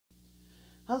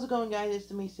How's it going, guys?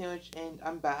 It's me, Sandwich, and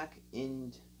I'm back.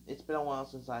 And it's been a while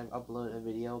since I've uploaded a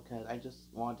video because I just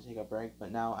wanted to take a break.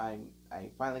 But now I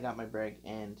finally got my break,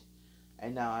 and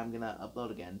now I'm gonna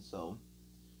upload again. So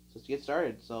let's get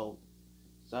started. So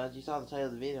as you saw the title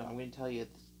of the video, I'm gonna tell you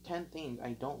 10 things I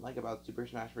don't like about Super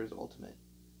Smash Bros. Ultimate.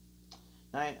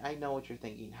 Now I know what you're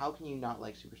thinking. How can you not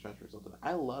like Super Smash Bros. Ultimate?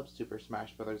 I love Super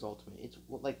Smash Bros. Ultimate. It's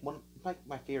like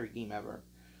my favorite game ever.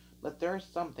 But there are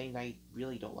some things I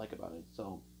really don't like about it.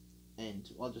 And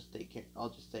I'll just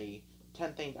say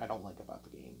 10 things I don't like about the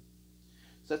game.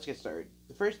 So let's get started.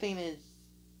 The first thing is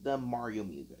the Mario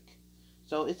music.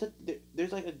 So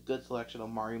there's like a good selection of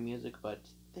Mario music, but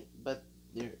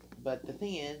there but the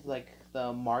thing is, like,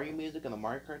 the Mario music and the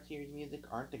Mario Kart series music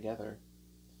aren't together.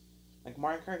 Like,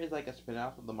 Mario Kart is like a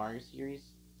spin-off of the Mario series,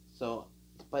 so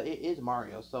but it is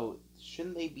Mario, so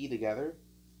shouldn't they be together?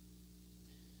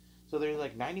 So there's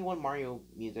like 91 Mario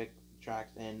music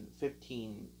tracks and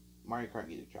 15 Mario Kart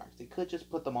music tracks. They could just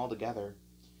put them all together,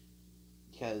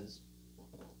 because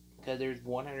there's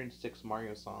 106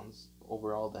 Mario songs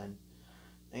overall. Then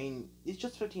I mean, it's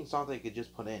just 15 songs they could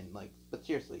just put in. Like, but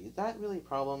seriously, is that really a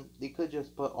problem? They could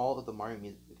just put all of the Mario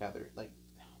music together. Like,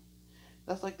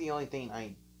 that's like the only thing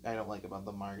I don't like about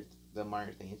the Mario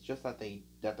thing. It's just that the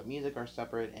music are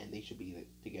separate and they should be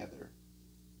together.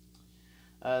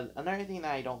 Another thing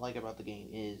that I don't like about the game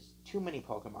is too many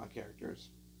Pokemon characters.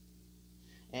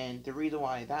 And the reason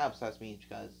why that upsets me is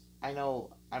because I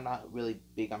know I'm not really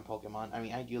big on Pokemon. I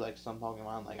mean, I do like some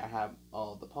Pokemon. Like, I have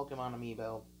all the Pokemon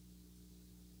amiibo,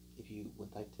 if you would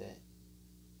like to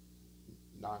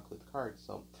not include the cards.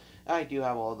 So, I do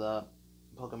have all the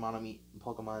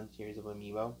Pokemon series of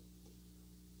amiibo.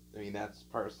 I mean, that's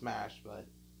part of Smash, but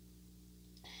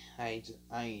I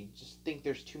just think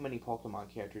there's too many Pokemon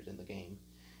characters in the game.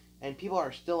 And people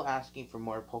are still asking for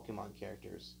more Pokemon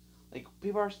characters. Like,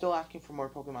 people are still asking for more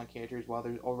Pokemon characters while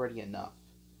there's already enough.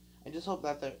 I just hope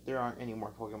that there aren't any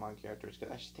more Pokemon characters,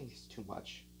 because I just think it's too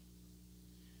much.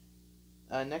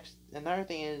 Another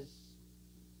thing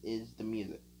is the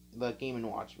music, the Game and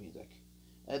Watch music.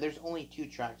 There's only 2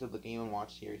 tracks of the Game and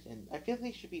Watch series, and I feel like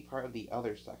they should be part of the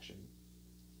other section,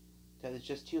 because it's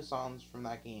just 2 songs from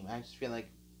that game. I just feel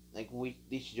like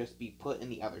they should just be put in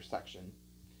the other section.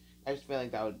 I just feel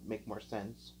like that would make more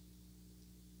sense.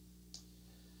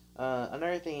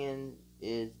 Another thing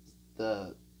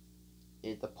the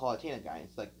the Palutena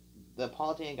guides. Like, the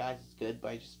Palutena guides is good,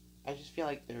 but I just feel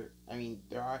like there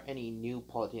aren't any new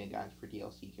Palutena guides for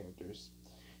DLC characters.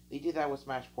 They did that with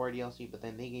Smash 4 DLC, but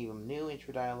then they gave them new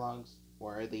intro dialogues,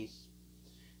 or at least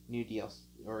new DLC,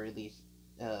 or at least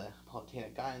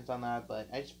Palutena guidance on that. But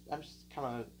I'm just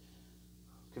kind of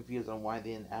confused on why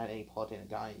they didn't add any Palutena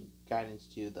guidance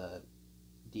to the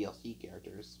DLC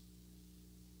characters.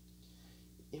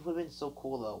 It would have been so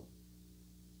cool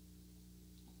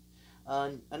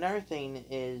though. Another thing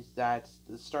is that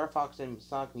the Star Fox and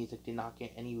Sonic music did not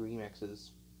get any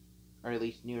remixes, or at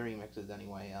least new remixes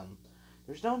anyway.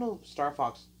 There's no new Star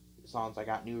Fox songs that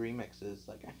got new remixes.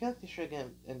 Like, I feel like they should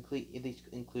at least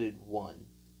include one.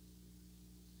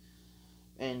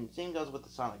 And same goes with the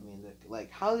Sonic music.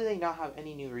 Like, how do they not have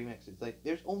any new remixes? Like,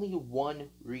 there's only one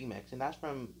remix, and that's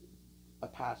from a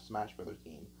past Smash Brothers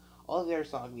game. All of their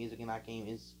Sonic music in that game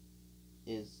is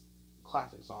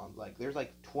classic songs. Like, there's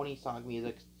like 20 Sonic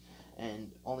musics,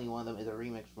 and only one of them is a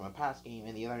remix from a past game,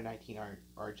 and the other 19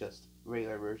 are just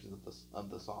regular versions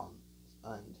of the song.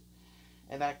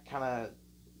 And that kind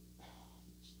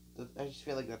of, I just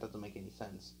feel like that doesn't make any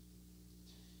sense.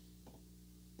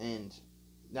 And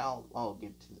now I'll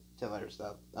get to other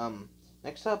stuff.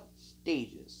 Next up,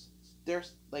 stages.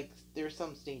 There's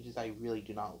some stages I really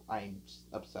do not. I'm just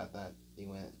upset that they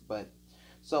went. But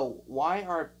so why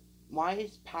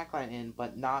is Pac-Land in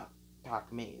but not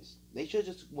Pac-Maze? They should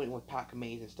just went with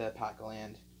Pac-Maze instead of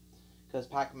Pac-Land, because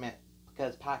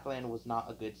Pac-Land was not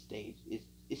a good stage.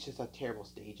 It's just a terrible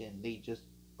stage, and they just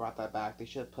brought that back. They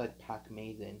should have put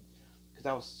Pac-Maze in, because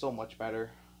that was so much better.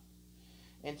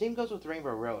 And same goes with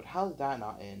Rainbow Road. How is that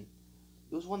not in?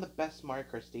 It was one of the best Mario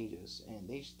Kart stages, and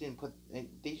they just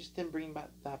didn't bring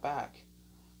that back.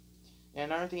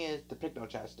 And another thing is the Picno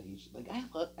Chat stage. Like,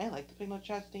 I like the Picno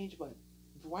Chat stage, but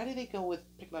why did they go with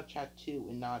Picno Chat 2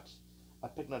 and not a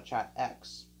Picno Chat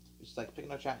X? It's like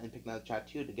Picno Chat and Picno Chat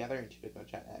 2 together into Picno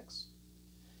Chat X.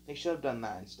 They should have done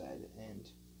that instead,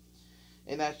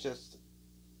 and that's just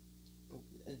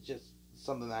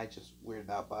something that I just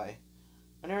weirded out by.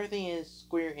 Another thing is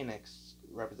Square Enix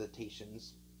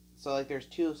representations. So, like, there's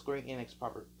 2 Square Enix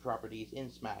properties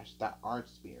in Smash that aren't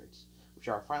spirits, which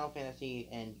are Final Fantasy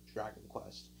and Dragon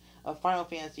Quest. Final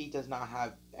Fantasy does not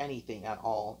have anything at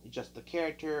all. It's just the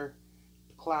character,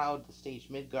 Cloud, the stage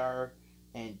Midgar,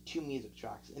 and 2 music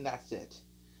tracks, and that's it.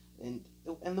 And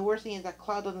and the worst thing is that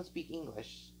Cloud doesn't speak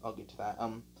English. I'll get to that.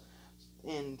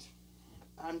 And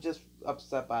I'm just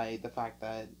upset by the fact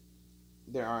that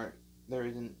there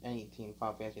isn't any Team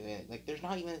Final Fantasy. Like there's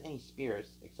not even any Spears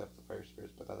except the Fire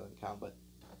Spears, but that doesn't count. But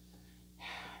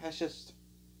that's just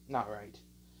not right.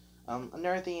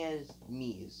 Another thing is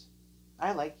Mii's.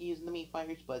 I like using the Mii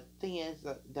fighters, but the thing is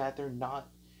that they're not.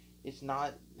 It's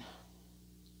not.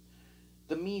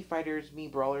 The Mii fighters, Mii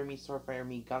Brawler, Mii Swordfighter,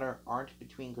 Mii Gunner aren't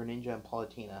between Greninja and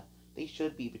Palutena. They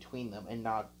should be between them and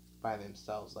not by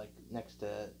themselves, like next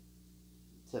to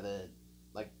the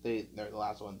they're the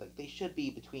last one. Like they should be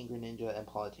between Greninja and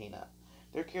Palutena.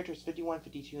 Their characters 51,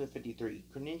 52, and 53.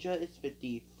 Greninja is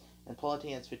 50, and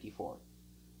Palutena is 54.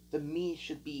 The Mii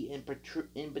should be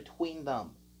in between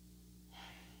them.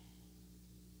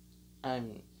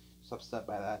 I'm just upset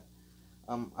by that.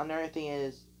 Another thing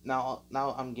is now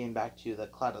I'm getting back to the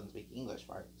Cloud doesn't speak English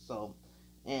part. So,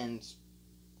 and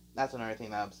that's another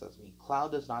thing that upsets me.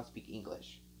 Cloud does not speak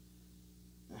English.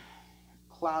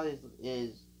 Cloud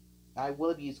is I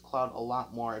would have used Cloud a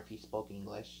lot more if he spoke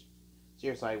English.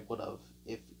 Seriously, I would have.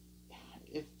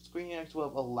 If Square Enix would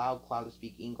have allowed Cloud to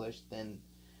speak English, then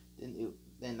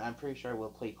I'm pretty sure I would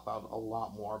have played Cloud a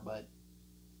lot more. But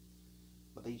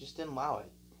they just didn't allow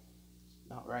it.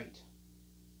 Not right.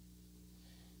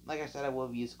 Like I said, I would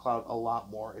have used Cloud a lot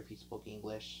more if he spoke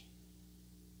English.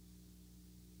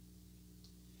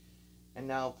 And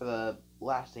now for the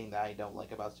last thing that I don't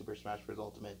like about Super Smash Bros.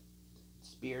 Ultimate.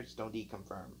 Spears don't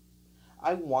deconfirm.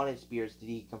 I wanted Spears to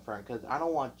deconfirm because I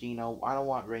don't want Geno, I don't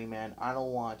want Rayman, I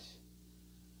don't want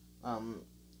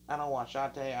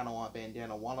Shantae, I don't want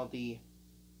Bandana Wannabe.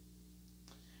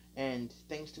 And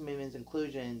thanks to Min Min's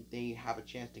inclusion, they have a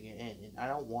chance to get in, and I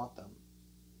don't want them.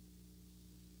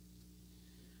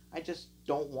 I just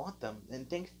don't want them. And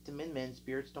thanks to Min Min,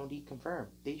 Spirits don't deconfirm.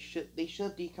 They should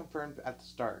have deconfirmed at the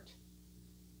start.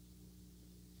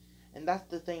 And that's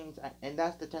the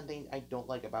 10 things I don't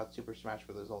like about Super Smash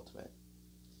Bros. Ultimate.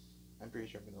 I'm pretty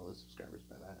sure I'm gonna lose subscribers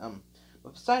by that.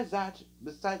 But besides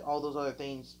all those other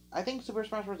things, I think Super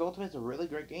Smash Bros. Ultimate is a really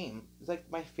great game. It's like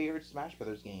my favorite Smash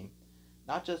Bros. Game,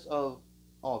 not just of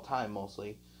all time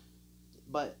mostly,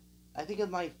 but I think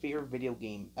it's my favorite video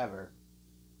game ever.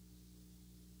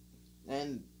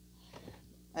 And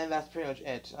that's pretty much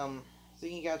it.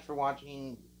 Thank you guys for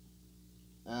watching.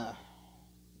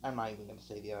 I'm not even gonna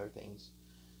say the other things.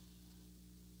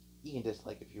 You can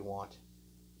dislike if you want.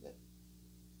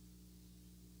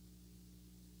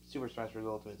 Super Smash Bros.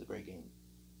 Ultimate is a great game.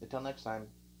 Until next time,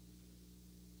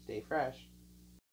 stay fresh.